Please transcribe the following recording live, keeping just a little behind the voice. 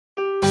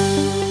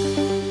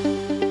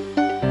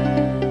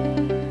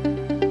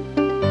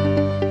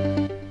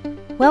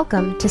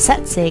Welcome to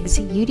SetSig's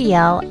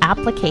UDL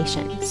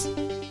Applications.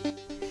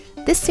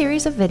 This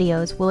series of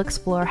videos will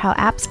explore how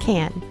apps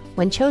can,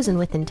 when chosen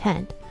with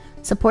intent,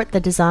 support the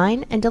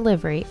design and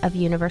delivery of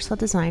universal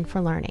design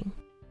for learning.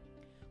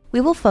 We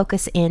will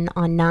focus in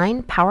on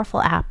 9 powerful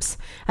apps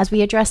as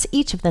we address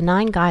each of the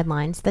 9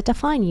 guidelines that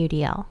define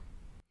UDL.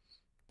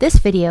 This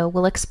video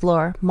will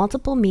explore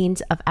multiple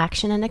means of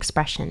action and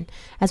expression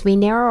as we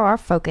narrow our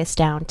focus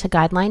down to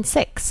Guideline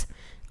 6,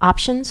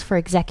 Options for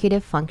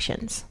Executive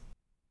Functions.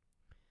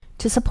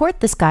 To support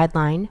this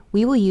guideline,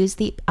 we will use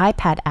the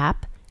iPad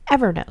app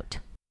Evernote.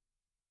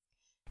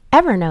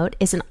 Evernote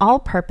is an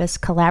all-purpose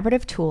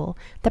collaborative tool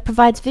that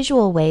provides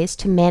visual ways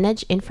to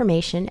manage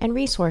information and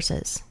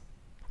resources.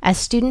 As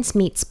students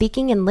meet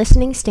speaking and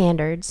listening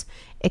standards,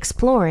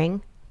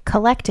 exploring,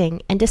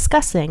 collecting, and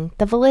discussing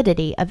the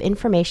validity of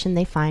information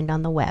they find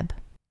on the web.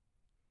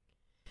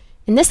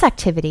 In this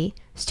activity,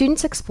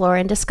 students explore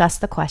and discuss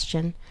the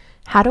question,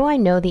 how do I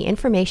know the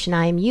information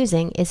I am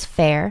using is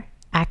fair,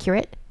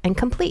 accurate, and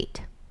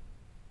complete?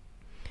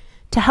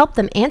 To help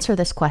them answer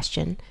this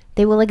question,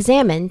 they will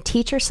examine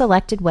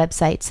teacher-selected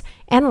websites,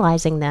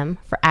 analyzing them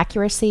for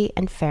accuracy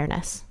and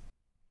fairness.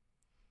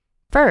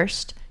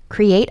 First,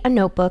 create a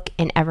notebook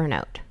in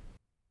Evernote.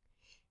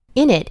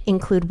 In it,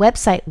 include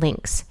website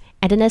links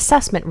and an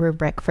assessment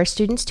rubric for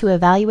students to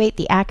evaluate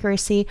the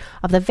accuracy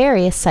of the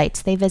various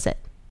sites they visit.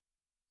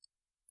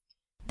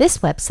 This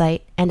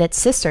website and its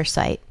sister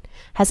site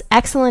has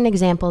excellent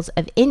examples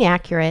of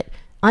inaccurate,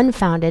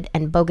 unfounded,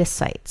 and bogus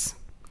sites.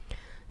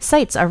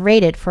 Sites are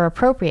rated for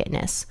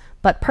appropriateness,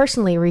 but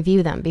personally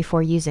review them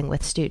before using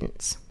with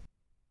students.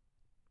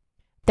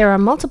 There are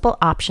multiple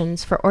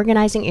options for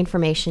organizing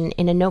information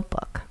in a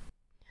notebook.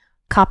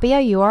 Copy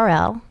a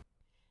URL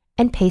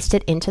and paste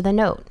it into the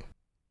note.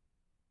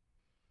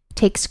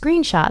 Take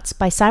screenshots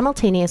by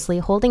simultaneously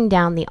holding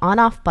down the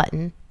on-off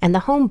button and the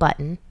home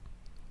button,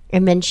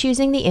 and then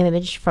choosing the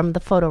image from the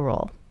photo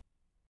roll.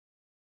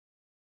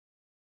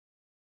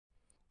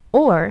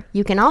 Or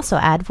you can also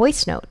add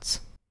voice notes.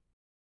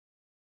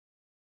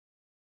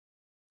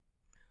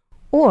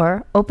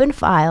 Or open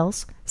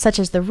files, such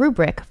as the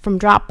rubric from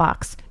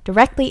Dropbox,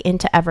 directly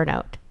into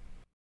Evernote,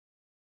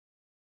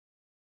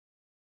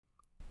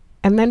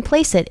 and then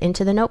place it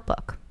into the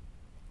notebook.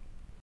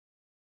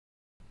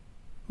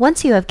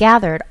 Once you have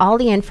gathered all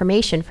the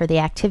information for the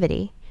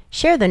activity,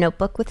 share the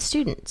notebook with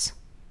students.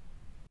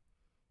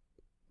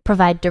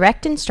 Provide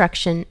direct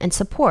instruction and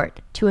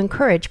support to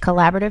encourage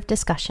collaborative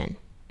discussion.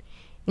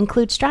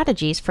 Include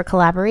strategies for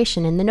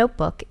collaboration in the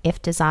notebook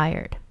if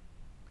desired.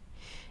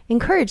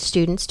 Encourage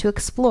students to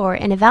explore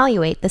and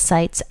evaluate the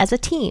sites as a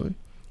team,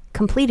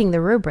 completing the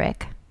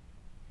rubric,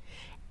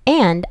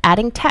 and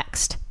adding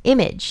text,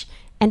 image,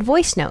 and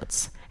voice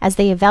notes as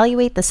they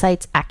evaluate the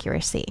site's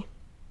accuracy.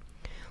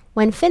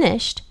 When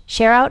finished,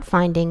 share out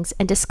findings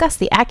and discuss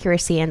the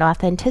accuracy and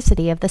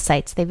authenticity of the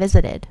sites they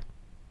visited.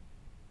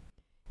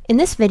 In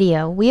this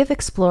video, we have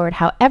explored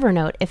how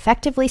Evernote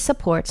effectively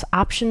supports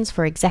options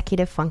for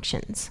executive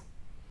functions.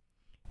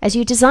 As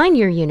you design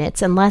your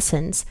units and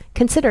lessons,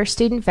 consider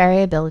student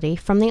variability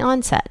from the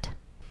onset.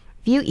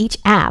 View each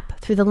app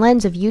through the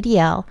lens of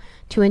UDL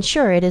to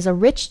ensure it is a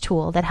rich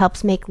tool that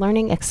helps make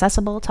learning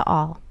accessible to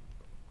all.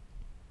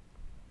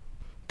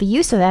 The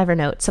use of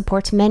Evernote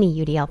supports many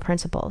UDL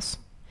principles.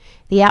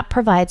 The app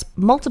provides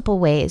multiple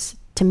ways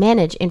to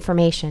manage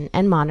information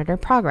and monitor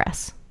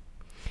progress.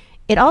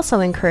 It also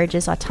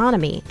encourages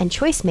autonomy and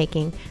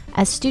choice-making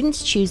as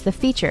students choose the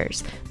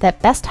features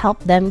that best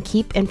help them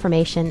keep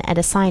information and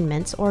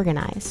assignments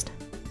organized.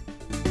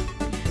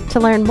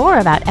 To learn more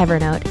about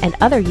Evernote and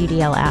other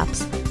UDL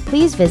apps,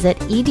 please visit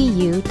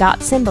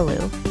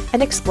edu.symbaloo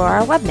and explore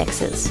our web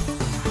mixes.